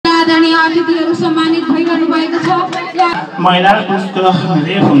आदरणीय अतिथिहरू सम्मानित भइरहनु भएको छ। महिला पुरुषको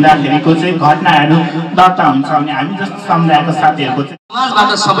रेप हुँदाखेरिको चाहिँ घटनाहरू दर्ता हुन्छ भने हामी जस्तो समुदायको साथीहरूको चाहिँ समाजबाट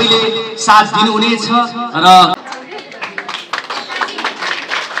सबैले साथ दिनुहुनेछ र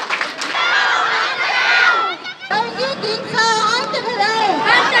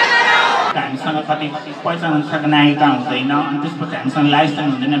हामीसँग कति पैसा अनुसारको नागरिकता हुँदैन अनि त्यसपछि हामीसँग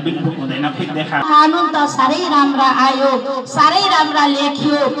लाइसेन्स हुँदैन बिलबुक हुँदैन फिट देखा कानुन त साह्रै राम्रा आयो साह्रै राम्रा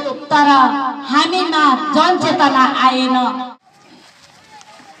लेखियो तर हामीमा जनचेतना आएन।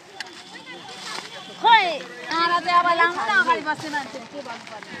 खोइ आरा चाहिँ अब लाउँछ अगाडि बस्ने मान्छे के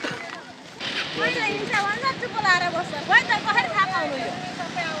भन्नुपर्ने मैले हिंसा भन्दा चुप लाएर बस्छ खोइ त कसरी थाहा पाउनु यो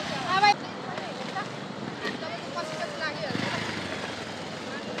सबै आउँछ अब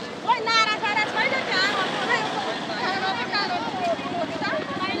खोइ नारा सारा छैन त्यहाँ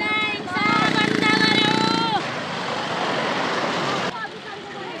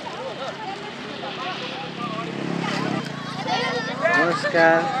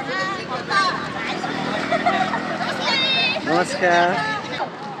नमस्कार नमस्कार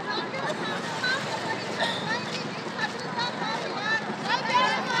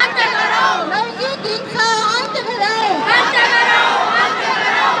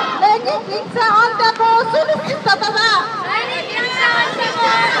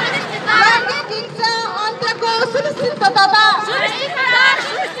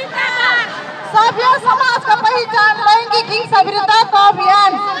सभ्य समाजको पहिचान लैङ्गिक हिंसा विरुद्धको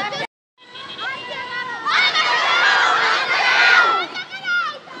अभियान।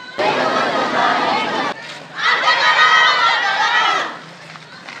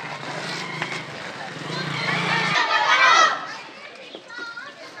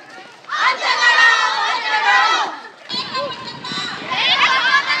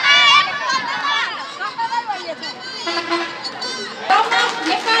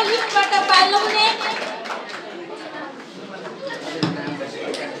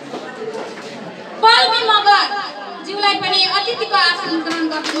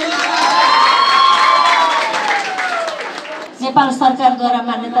 नेपाल सरकारद्वारा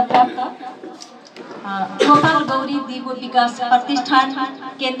मान्यता प्राप्त गोपाल गौरी दिगो विकास प्रतिष्ठान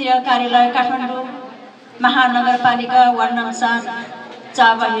केन्द्रीय कार्यालय काठमाडौँ महानगरपालिका वार्ड नम्बर 7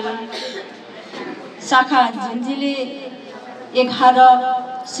 चाबहिल शाखा झन्झिले 11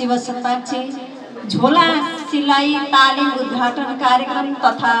 शिव सताक्षी झोला सिलाई तालिम उद्घाटन कार्यक्रम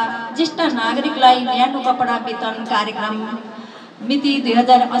तथा ज्येष्ठ नागरिकलाई न्यानो कपडा वितरण कार्यक्रम मिति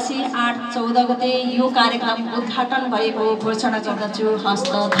 2080-8-14 गते यो कार्यक्रम उद्घाटन भएको घोषणा गर्दछु।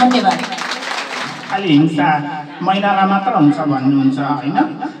 हस्त धन्यवाद। खालि हिंसा महिलालाई मात्र हुन्छ भन्नुहुन्छ होइन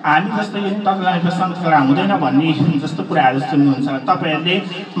हामी जस्तो यो तपाईँलाई संस्कार हुँदैन भन्ने जस्तो कुराहरू सुन्नुहुन्छ तपाईँहरूले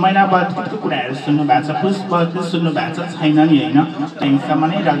महिला बलको कुराहरू सुन्नु भएको छ पुरुष बलको सुन्नु भएको छ छैन नि होइन हिंसा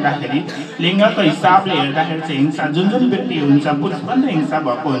मनाइराख्दाखेरि लिङ्गको हिसाबले हेर्दाखेरि चाहिँ हिंसा जुन जुन व्यक्ति हुन्छ पुरुष पनि हिंसा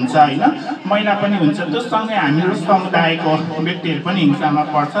भएको हुन्छ होइन महिला पनि हुन्छ त्योसँगै हाम्रो समुदायको व्यक्तिहरू पनि हिंसामा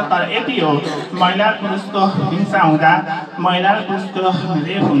पर्छ तर यति हो महिला पुरुषको हिंसा हुँदा महिला पुरुषको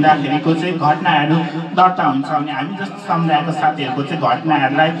रेप हुँदाखेरिको चाहिँ घटनाहरू दर्ता हुन्छ भने हामी जस्तो समुदायको साथीहरूको चाहिँ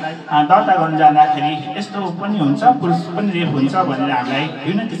घटनाहरूलाई दर्ता गर्न जाँदाखेरि यस्तो पनि हुन्छ पुरुष पनि रेप हुन्छ भनेर हामीलाई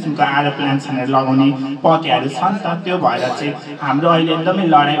विभिन्न किसिमको आरोप लान्छनहरू लगाउने पक्षहरू छन् त त्यो भएर चाहिँ हाम्रो अहिले एकदमै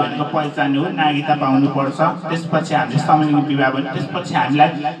लडाइँ भनेको पहिचान हो नागरिकता पाउनुपर्छ त्यसपछि हामीले समलिङ्गी विवाह भने त्यसपछि हामीलाई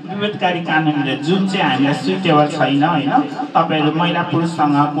विभेदकारी कानुनले जुन चाहिँ हामीलाई सुइटेबल छैन होइन तपाईँहरू महिला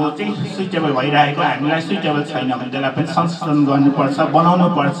पुरुषसँगको चाहिँ सुइटेबल भइरहेको हामीलाई सुइटेबल छैन भने त्यसलाई पनि संशोधन गर्नुपर्छ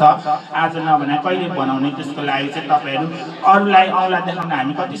बनाउनुपर्छ आज नभने कहिले बनाउने त्यसको लागि चाहिँ तपाईँहरू अरूलाई औँला देखाउन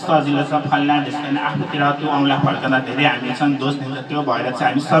हामी कति सजिलो छ फल्ना त्यसैले आफूतिर त्यो औँला फर्कँदा धेरै हामीसँग दोष दिन्छ त्यो भएर चाहिँ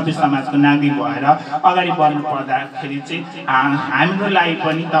हामी सबै समाजको नागरिक भएर अगाडि बढ्नु पर्दाखेरि चाहिँ हाम्रो लागि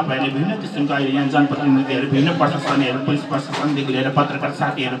पनि तपाईँहरूले विभिन्न किसिमको अहिले यहाँ जनप्रतिनिधिहरू विभिन्न प्रशासनहरू पुलिस प्रशासनदेखि लिएर पत्रकार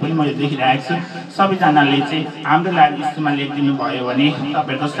साथीहरू पनि मैले देखिरहेको छु सबैजनाले चाहिँ हाम्रो लागि स्कुलमा लेखिदिनु भयो भने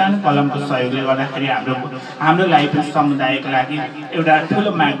तपाईँहरूको सानो कलमको सहयोगले गर्दाखेरि हाम्रो लागि पनि समुदायको लागि एउटा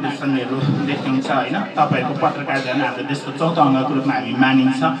ठुलो मार्गदर्शनहरू देखाउँछ होइन तपाईँहरूको पत्रकार झन् हाम्रो देशको चौथो अङ्गको रूपमा हामी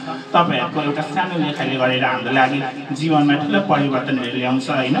मानिन्छ तपाईँहरूको एउटा सानो लेखाले गरेर हाम्रो लागि जीवनमा ठुलो परिवर्तनहरू ल्याउँछ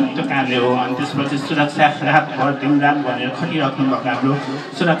होइन त्यो कारणले हो अनि त्यसपछि सुरक्षा रातभर दिनरात भनेर खटिराख्नु भएको हाम्रो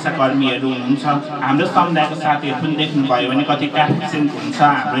सुरक्षाकर्मीहरू हुनुहुन्छ हाम्रो समुदायको साथीहरू पनि देख्नुभयो भने कति ट्राफिक हुन्छ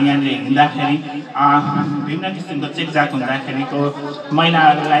हाम्रो यहाँले हुँदाखेरि विभिन्न किसिमको चेकजाक हुँदाखेरिको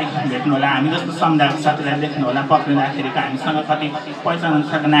महिलाहरूलाई भेट्नु होला। हामी जस्तो समुदायको साथीलाई देख्नु होला, पक्रिँदाखेरिको हामीसँग कति पहिचान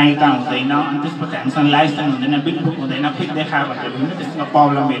अनुसारको नागरिकता हुँदैन, अनि त्यसपछि हामीसँग लाइसेन्स हुँदैन, बिलबुक हुँदैन, फिट देखायो भनेर विभिन्न किसिमको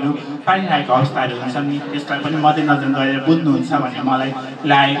प्रब्लमहरू पाइरहेको अवस्थाहरू हुन्छन्। त्यसलाई पनि मध्यनजर गरेर बुझ्नुहुन्छ भन्ने मलाई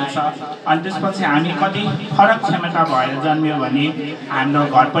लागेको छ। अनि त्यसपछि हामी कति फरक क्षमता भएर जन्मियो भने हाम्रो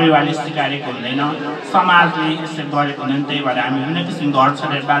घर परिवारले सिकाएको हुँदैन, समाजले यसरी गरेको हुँदैन। त्यही भएर हामी विभिन्न किसिमको घर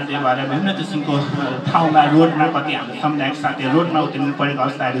छोडेर बाध्य भएर विभिन्न किसिमको ठाउँमा रोडमा कति हाम्रो समुदायिक साथीहरू रोडमा उत्रिनु परेको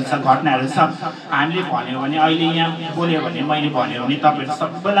अवस्थाहरू छ, घटनाहरू छ। हामीले भन्यो भने अहिले यहाँ बोल्यो भने मैले भन्यो भने तपाईँहरू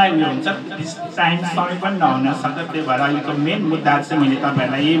सबैलाई उयो हुन्छ, टाइम समय पनि नहुन सक्छ। त्यही भएर अहिलेको मेन मुद्दा चाहिँ मैले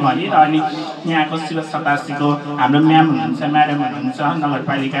तपाईँहरूलाई यही भने र अनि यहाँको शिव सतासीको हाम्रो म्याम हुनुहुन्छ, म्याडम हुनुहुन्छ,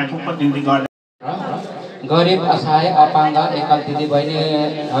 नगरपालिकाको प्रतिनिधि गर्दा गरिब असहाय अपाङ्ग एकल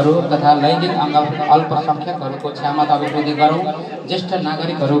दिदीबहिनीहरू तथा लैङ्गिक अल्पसङ्ख्यकहरूको क्षमता अभिवृद्धि गरौँ, ज्येष्ठ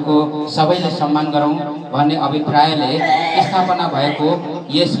नागरिकहरूको सबैले सम्मान गरौँ भन्ने अभिप्रायले स्थापना भएको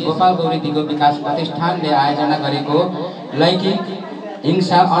यस गोपाल गौरीदीको विकास प्रतिष्ठानले आयोजना गरेको लैङ्गिक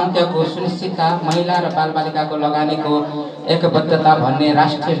हिंसा अन्त्यको सुनिश्चितता, महिला र बालबालिकाको लगानीको एकबद्धता भन्ने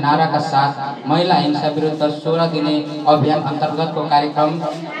राष्ट्रिय नाराका साथ महिला हिंसा विरुद्ध 16 दिने अभियान अन्तर्गतको कार्यक्रम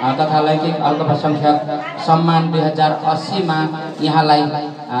तथा लैङ्गिक अल्पसङ्ख्यक सम्मान 2080 यहाँलाई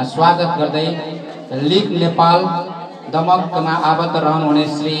स्वागत गर्दै लिग नेपाल दमकमा आबद्ध रहनुहुने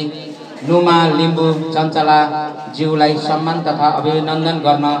श्री नुमा लिम्बू चञ्चला ज्यूलाई सम्मान तथा अभिनन्दन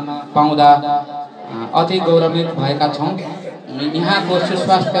गर्न पाउँदा अति गौरवित भएका छौँ। यहाँको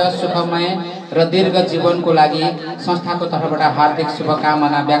सुस्वास्थ्य, सुखमय र दीर्घ जीवनको लागि संस्थाको तर्फबाट हार्दिक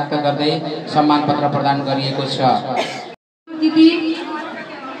शुभकामना व्यक्त गर्दै सम्मान पत्र प्रदान गरिएको छ।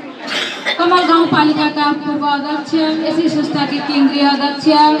 कमल गाउँपालिकाका पूर्व अध्यक्ष, यसै संस्थाकी केन्द्रीय अध्यक्ष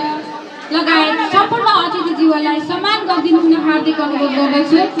लगायत सम्पूर्ण अतिथिज्यूहरूलाई सम्मान गरिदिनु हुने हार्दिक अनुरोध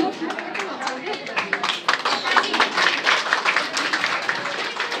गर्दछु।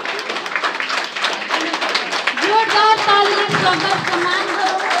 जोरदार तालीले स्वागत सम्मान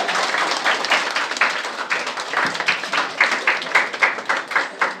गरौँ।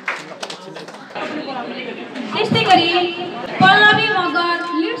 त्यस्तै गरी पल्लवी मगर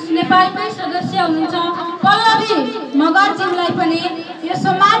लिड्स नेपालकै सदस्य हुनुहुन्छ, पल्लवी मगरज्यूलाई पनि यो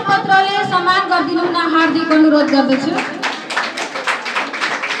सम्मान पत्रले सम्मान गरिदिनु हुन हार्दिक अनुरोध गर्दछु।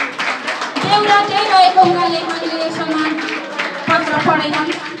 बेहुला चाहिँ रहेको हुनाले मैले सम्मान पत्र पढेन।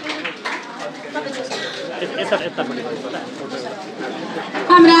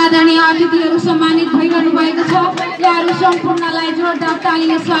 हाम्रा आदरणीय अतिथिहरू सम्मानित भइरहनु भएको छ। यहाँहरू सम्पूर्णलाई जोरदार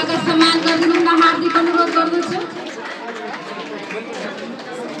तालीले स्वागत सम्मान गरिदिनु हुन हार्दिक अनुरोध गर्दछु।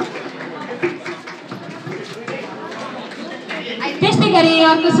 त्यस्तै गरी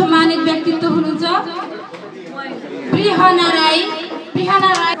अर्को सम्मानित व्यक्तित्व हुनुहुन्छ प्रिहना राई।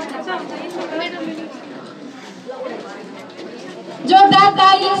 जोरदार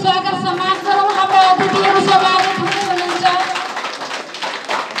तालीले स्वागत सम्मान गरौँ। हाम्रा अतिथिहरू सम्मानित हुनुहुन्छ।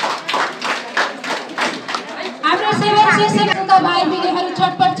 हाम्रो सेवा सेवकका भाइ बहिनीहरू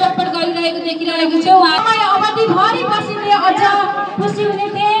छटपट गरिरहेको देखिरहेको छौँ। उहाँलाई अवधिभरि बसिने अझ खुसी हुने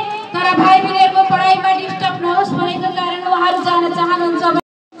थिए, तर भाइ बहिनीहरूको पढाइमा डिस्टर्ब नहोस् भनेको कारण उहाँहरू जान चाहनुहुन्छ।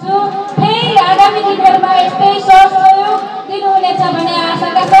 फेरि आगामी दिनहरूमा यस्तै सहयोग दिनुहुनेछ भन्ने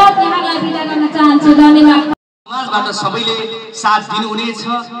आशाका साथ यहाँलाई बिदा गर्न चाहन्छु। धन्यवाद। समाजबाट सबैले साथ दिनुहुनेछ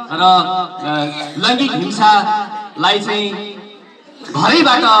र लैङ्गिक हिंसालाई चाहिँ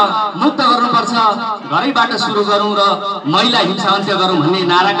घरैबाट मुक्त गर्नुपर्छ, घरैबाट सुरु गरौँ र महिला हिंसा अन्त्य गरौँ भन्ने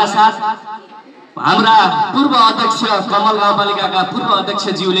नाराका साथ हाम्रा पूर्व अध्यक्ष कमल गाउँपालिकाका पूर्व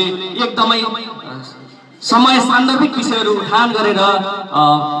अध्यक्षज्यूले एकदमै समय सान्दर्भिक विषयहरू उठान गरेर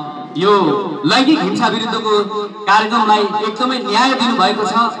यो लैङ्गिक हिंसा विरुद्धको कार्यक्रमलाई एकदमै न्याय दिनुभएको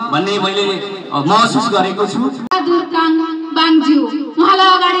छ भन्ने मैले महसुस गरेको छु। उहाँलाई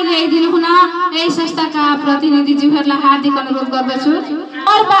अगाडि ल्याइदिनु हुन यही संस्थाका प्रतिनिधिज्यूहरूलाई हार्दिक अनुरोध गर्दछु।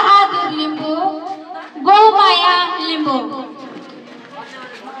 बहादुर लिम्बू, गौमाया लिम्बू,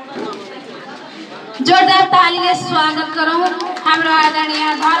 जोरदार तालीले स्वागत गरौँ। हाम्रो आदरणीय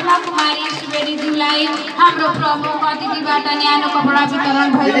धर्म कुमारी सुवेदीज्यूलाई हाम्रो प्रमुख अतिथिबाट न्यानो कपडा वितरण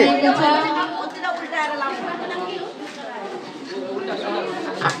भइरहेको छ।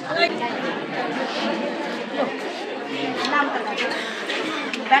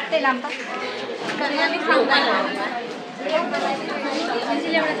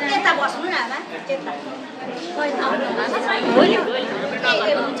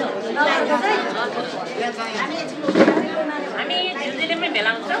 हामी झुन्झुलेमै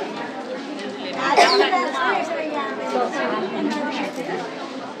भेला हुन्छौँ।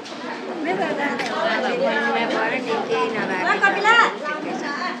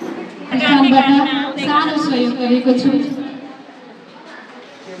 स्थानबाट सानो सहयोग गरेको छु।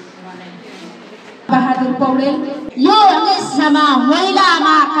 बहादुर पौडेल यो उन्नाइसमा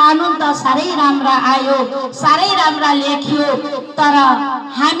महिलामा कानुन त साह्रै राम्रा आयो, साह्रै राम्रा लेखियो, तर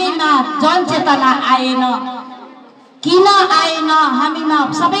हामीमा जनचेतना आएन। किन आएन? हामीमा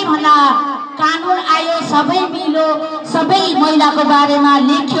सबैभन्दा कानुन आयो, सबै मिलो, सबै महिलाको बारेमा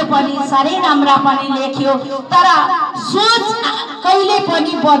लेख्यो पनि, साह्रै राम्रा पनि लेख्यो, तर सोच कहिले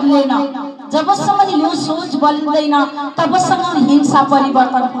पनि बदलेन। जबसम्म यो सोच बदलिँदैन तबसम्म हिंसा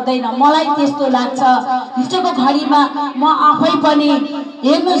परिवर्तन हुँदैन। मलाई त्यस्तो लाग्छ। हिजोको घडीमा म आफै पनि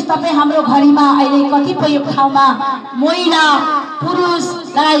हेर्नुहोस्, तपाईँ हाम्रो घडीमा अहिले कतिपय ठाउँमा महिला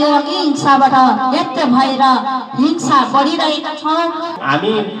पुरुषलाई हिंसाबाट व्यक्त भएर हिंसा बढिरहेका छौँ।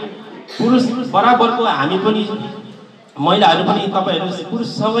 हामी पुरुष बराबरको, हामी पनि महिलाहरू पनि तपाईँहरू पुरुष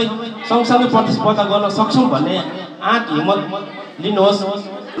सबै सँगसँगै प्रतिस्पर्धा गर्न सक्छौँ भन्ने आँट हिम्मत लिनुहोस्।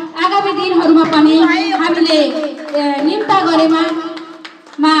 आगामी दिनहरूमा पनि हामीले निम्ता गरेमा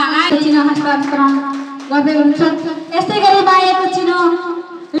आएको चिनो हस्तान्तरण गर्दै हुनुहुन्छ। यस्तै गरी आएको चिनो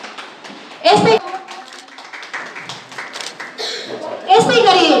त्यस्तै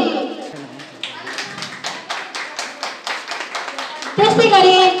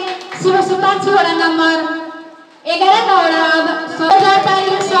गरी शिव सुताक्षी वडा नम्बर 11 का वडा अब स्वागत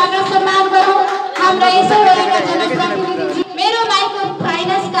सम्मान गरौँ हाम्रा यसै वडाका जनप्रतिनिधि मेरो माइक्रो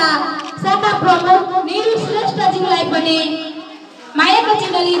फाइनेन्सका शाखा प्रमुख निरु श्रेष्ठज्यूलाई पनि मायाको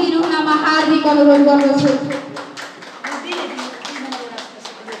चिन्ह लिइदिनु हुनमा हार्दिक अनुरोध गर्दछु।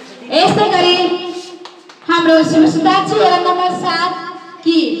 यस्तै गरी हाम्रो शिव सुताक्षी वडा नम्बर 7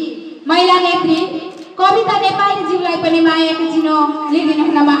 की महिला नेत्री कविता नेपालीज्यूलाई पनि मायाको चिन्ह लिइदिनु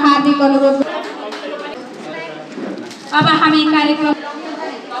हुनमा हार्दिक अनुरोध। अब हामी कार्यक्रम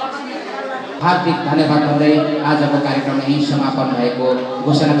हार्दिक धन्यवाद भन्दै आजको कार्यक्रम यही समापन भएको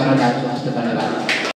घोषणा गर्न चाहन्छु। हस्त धन्यवाद।